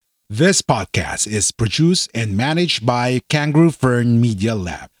This podcast is produced and managed by Kangaroo Fern Media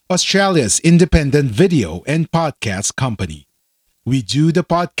Lab, Australia's independent video and podcast company. We do the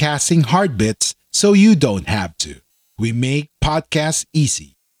podcasting hard bits so you don't have to. We make podcasts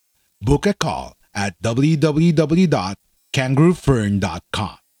easy. Book a call at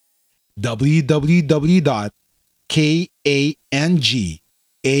www.kangaroofern.com.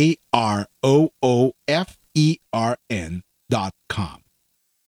 www.kangaroofern.com.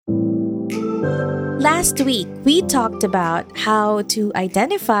 Last week, we talked about how to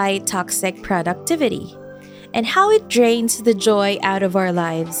identify toxic productivity and how it drains the joy out of our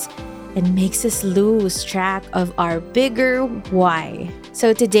lives and makes us lose track of our bigger why.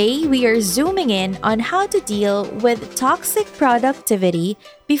 So today, we are zooming in on how to deal with toxic productivity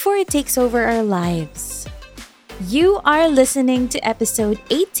before it takes over our lives. You are listening to episode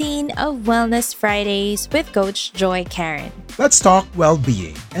 18 of Wellness Fridays with Coach Joy Karen. Let's talk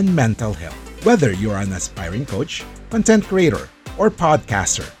well-being and mental health. Whether you're an aspiring coach, content creator, or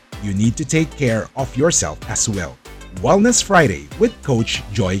podcaster, you need to take care of yourself as well. Wellness Friday with Coach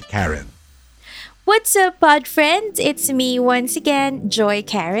Joy Karen. What's up, pod friends? It's me once again, Joy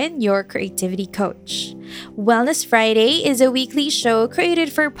Karen, your creativity coach. Wellness Friday is a weekly show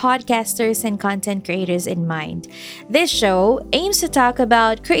created for podcasters and content creators in mind. This show aims to talk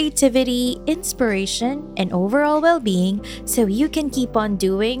about creativity, inspiration, and overall well-being so you can keep on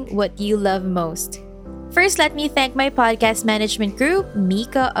doing what you love most. First, let me thank my podcast management group,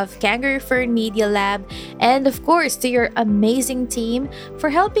 Mika of Kangaroo Fern Media Lab, and of course to your amazing team for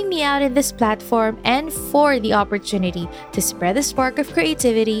helping me out in this platform and for the opportunity to spread the spark of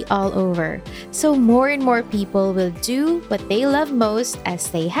creativity all over. So more and more people will do what they love most as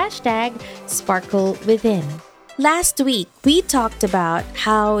they #sparkle within. Last week, we talked about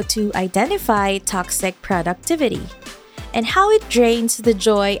how to identify toxic productivity and how it drains the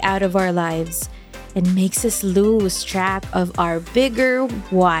joy out of our lives and makes us lose track of our bigger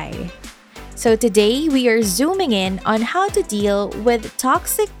why. So today, we are zooming in on how to deal with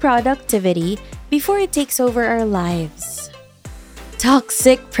toxic productivity before it takes over our lives.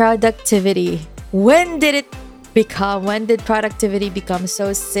 Toxic productivity. When did productivity become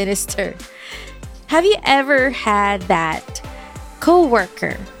so sinister? Have you ever had that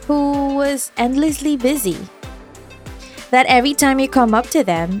coworker who was endlessly busy? That every time you come up to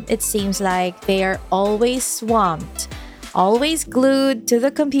them, it seems like they are always swamped, always glued to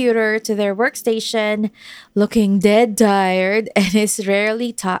the computer, to their workstation, looking dead tired, and is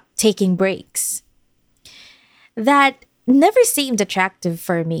rarely taking breaks. That never seemed attractive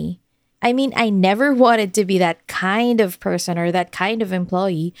for me. I mean, I never wanted to be that kind of person or that kind of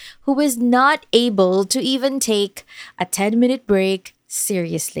employee who was not able to even take a 10-minute break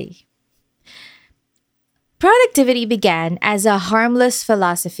seriously. Productivity began as a harmless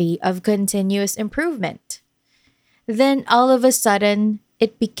philosophy of continuous improvement. Then all of a sudden,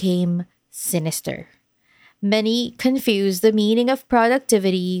 it became sinister. Many confuse the meaning of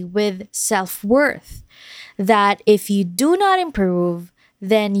productivity with self-worth. That if you do not improve,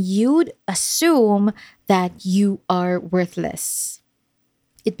 then you'd assume that you are worthless.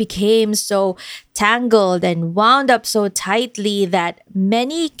 It became so tangled and wound up so tightly that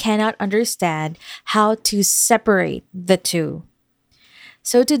many cannot understand how to separate the two.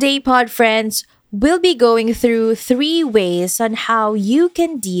 So today, pod friends, we'll be going through 3 ways on how you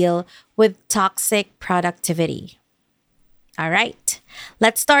can deal with toxic productivity. All right,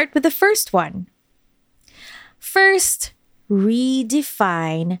 let's start with the first one. First,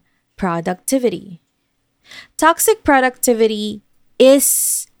 redefine productivity. Toxic productivity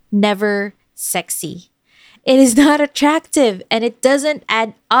is never sexy. It is not attractive and it doesn't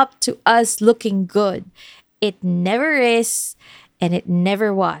add up to us looking good. It never is, and it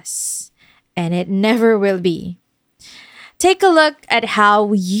never was, and it never will be. Take a look at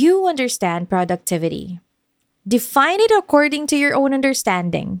how you understand productivity. Define it according to your own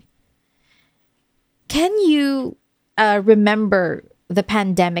understanding. Can you remember the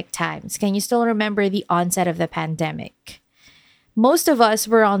pandemic times? Can you still remember the onset of the pandemic? Most of us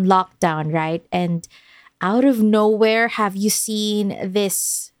were on lockdown, right? And out of nowhere, have you seen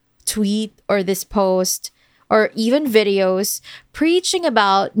this tweet or this post or even videos preaching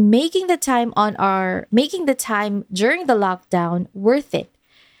about making the time during the lockdown worth it?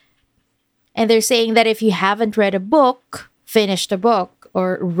 And they're saying that if you haven't read a book, finished a book,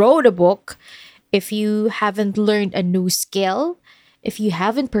 or wrote a book, if you haven't learned a new skill, if you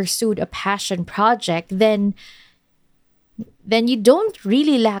haven't pursued a passion project, then you don't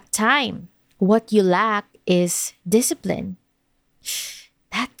really lack time. What you lack is discipline.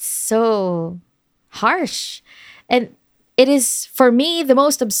 That's so harsh. And It is, for me, the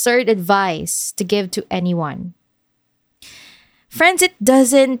most absurd advice to give to anyone. Friends, it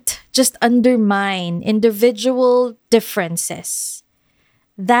doesn't just undermine individual differences.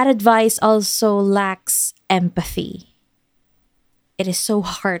 That advice also lacks empathy. It is so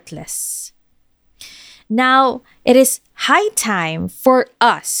heartless. Now, it is high time for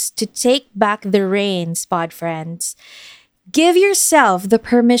us to take back the reins, pod friends. Give yourself the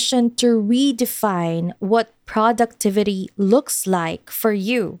permission to redefine what productivity looks like for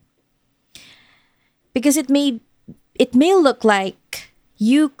you. Because it may look like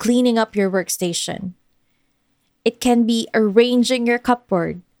you cleaning up your workstation. It can be arranging your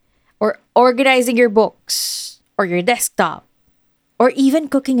cupboard or organizing your books or your desktop or even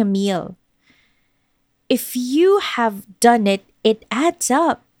cooking a meal. If you have done it, it adds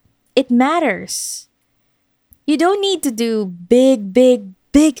up. It matters. You don't need to do big, big,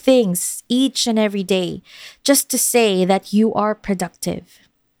 big things each and every day just to say that you are productive.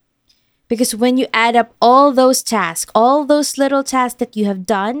 Because when you add up all those tasks, all those little tasks that you have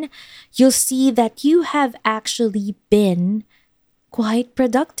done, you'll see that you have actually been quite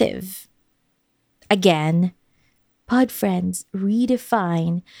productive. Again, pod friends,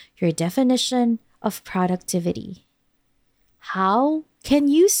 redefine your definition of productivity. How can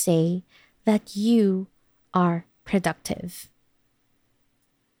you say that you are productive?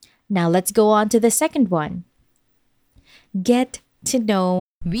 Now let's go on to the second one. Get to know.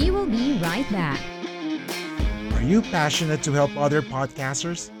 We will be right back. Are you passionate to help other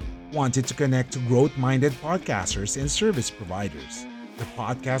podcasters? Wanted to connect to growth minded podcasters and service providers? The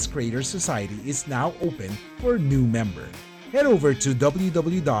Podcast Creators Society is now open for new member. Head over to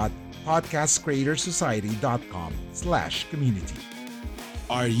www.podcastcreatorsociety.com/community.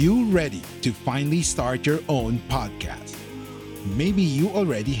 Are you ready to finally start your own podcast? Maybe you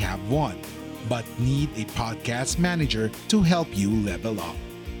already have one, but need a podcast manager to help you level up.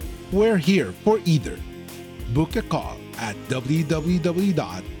 We're here for either. Book a call at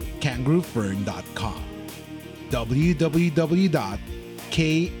www.kangaroofern.com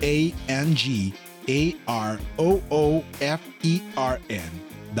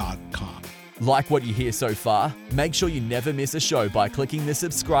www.kangaroofern.com. Like what you hear so far? Make sure you never miss a show by clicking the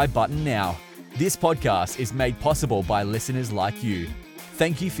subscribe button now. This podcast is made possible by listeners like you.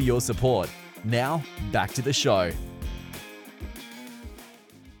 Thank you for your support. Now, back to the show.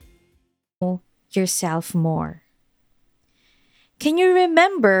 Yourself more. Can you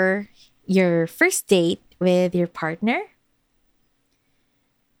remember your first date with your partner?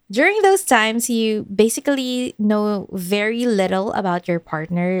 During those times, you basically know very little about your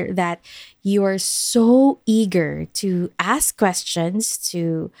partner, that you are so eager to ask questions,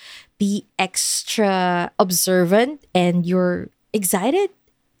 to be extra observant, and you're excited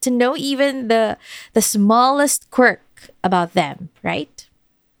to know even the smallest quirk about them, right?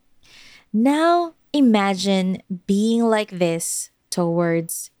 Now imagine being like this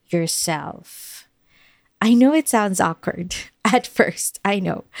towards yourself. I know it sounds awkward at first, I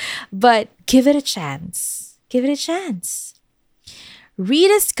know, but give it a chance. Give it a chance.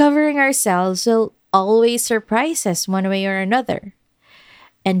 Rediscovering ourselves will always surprise us one way or another.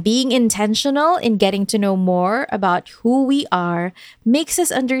 And being intentional in getting to know more about who we are makes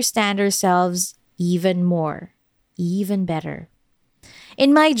us understand ourselves even more, even better.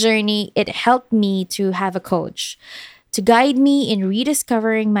 In my journey, it helped me to have a coach to guide me in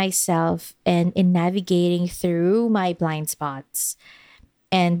rediscovering myself and in navigating through my blind spots.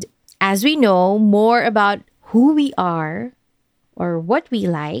 And as we know more about who we are, or what we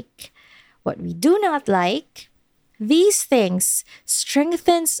like, what we do not like, these things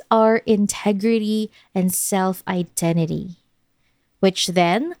strengthens our integrity and self-identity, which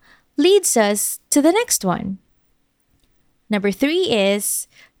then leads us to the next one. Number 3 is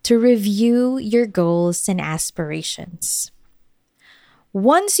to review your goals and aspirations.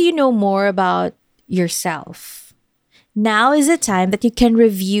 Once you know more about yourself, now is the time that you can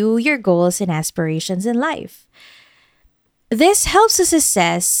review your goals and aspirations in life. This helps us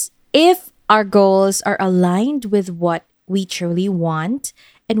assess if our goals are aligned with what we truly want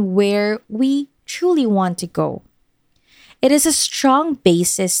and where we truly want to go. It is a strong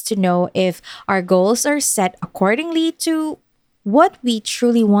basis to know if our goals are set accordingly to what we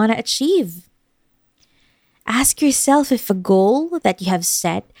truly want to achieve. Ask yourself if a goal that you have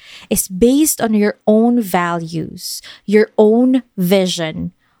set is based on your own values, your own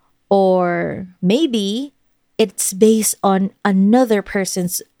vision, or maybe it's based on another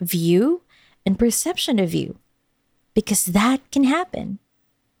person's view and perception of you, because that can happen.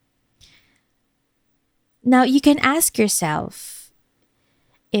 Now, you can ask yourself,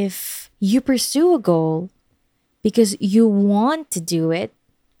 if you pursue a goal, because you want to do it?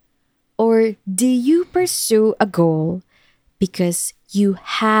 Or do you pursue a goal because you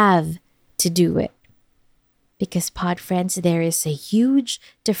have to do it? Because, pod friends, there is a huge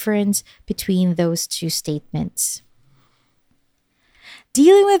difference between those two statements.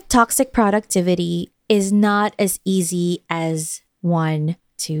 Dealing with toxic productivity is not as easy as 1,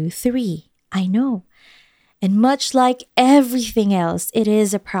 2, 3. I know. And much like everything else, it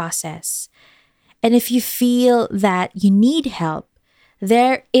is a process. And if you feel that you need help,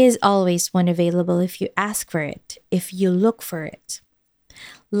 there is always one available if you ask for it, if you look for it.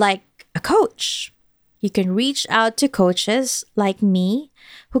 Like a coach. You can reach out to coaches like me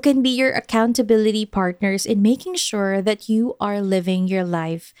who can be your accountability partners in making sure that you are living your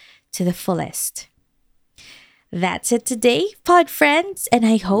life to the fullest. That's it today, pod friends, and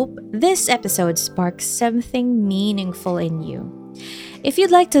I hope this episode sparks something meaningful in you. If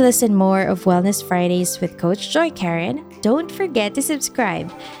you'd like to listen more of Wellness Fridays with Coach Joy Karen, don't forget to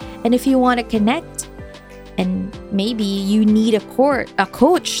subscribe. And if you want to connect, and maybe you need a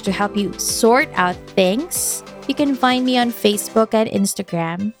coach to help you sort out things, you can find me on Facebook and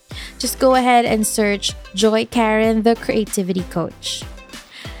Instagram. Just go ahead and search Joy Karen, the Creativity Coach.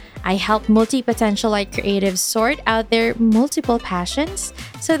 I help multi-potentialite creatives sort out their multiple passions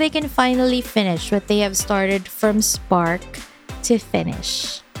so they can finally finish what they have started from spark to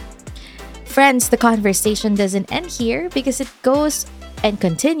finish. Friends, the conversation doesn't end here because it goes and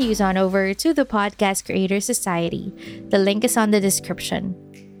continues on over to the Podcast Creator Society. The link is on the description.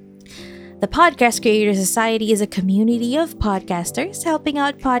 The Podcast Creator Society is a community of podcasters helping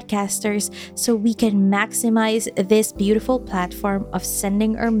out podcasters so we can maximize this beautiful platform of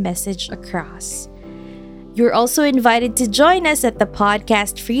sending our message across. You're also invited to join us at the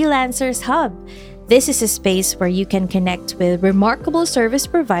Podcast Freelancers Hub. This is a space where you can connect with remarkable service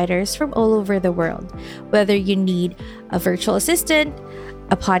providers from all over the world. Whether you need a virtual assistant,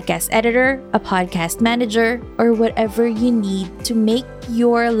 a podcast editor, a podcast manager, or whatever you need to make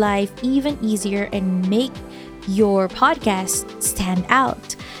your life even easier and make your podcast stand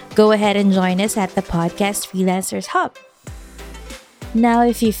out. Go ahead and join us at the Podcast Freelancers Hub. Now,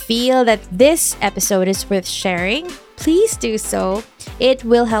 if you feel that this episode is worth sharing, please do so. It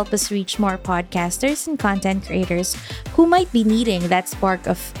will help us reach more podcasters and content creators who might be needing that spark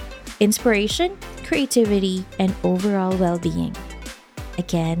of inspiration, creativity, and overall well-being.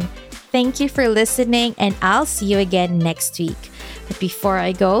 Again, thank you for listening, and I'll see you again next week. But before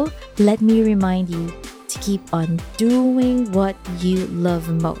I go, let me remind you to keep on doing what you love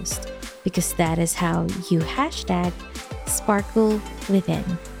most, because that is how you #sparkle within.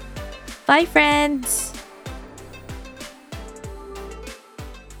 Bye, friends!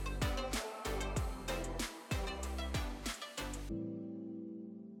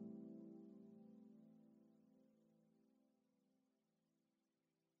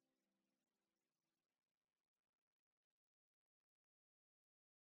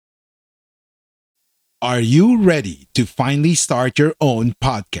 Are you ready to finally start your own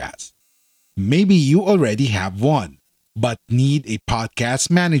podcast? Maybe you already have one, but need a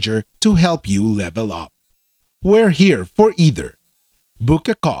podcast manager to help you level up. We're here for either. Book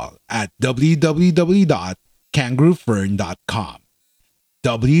a call at www.kangaroofern.com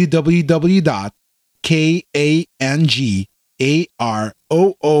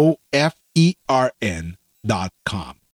www.kangaroofern.com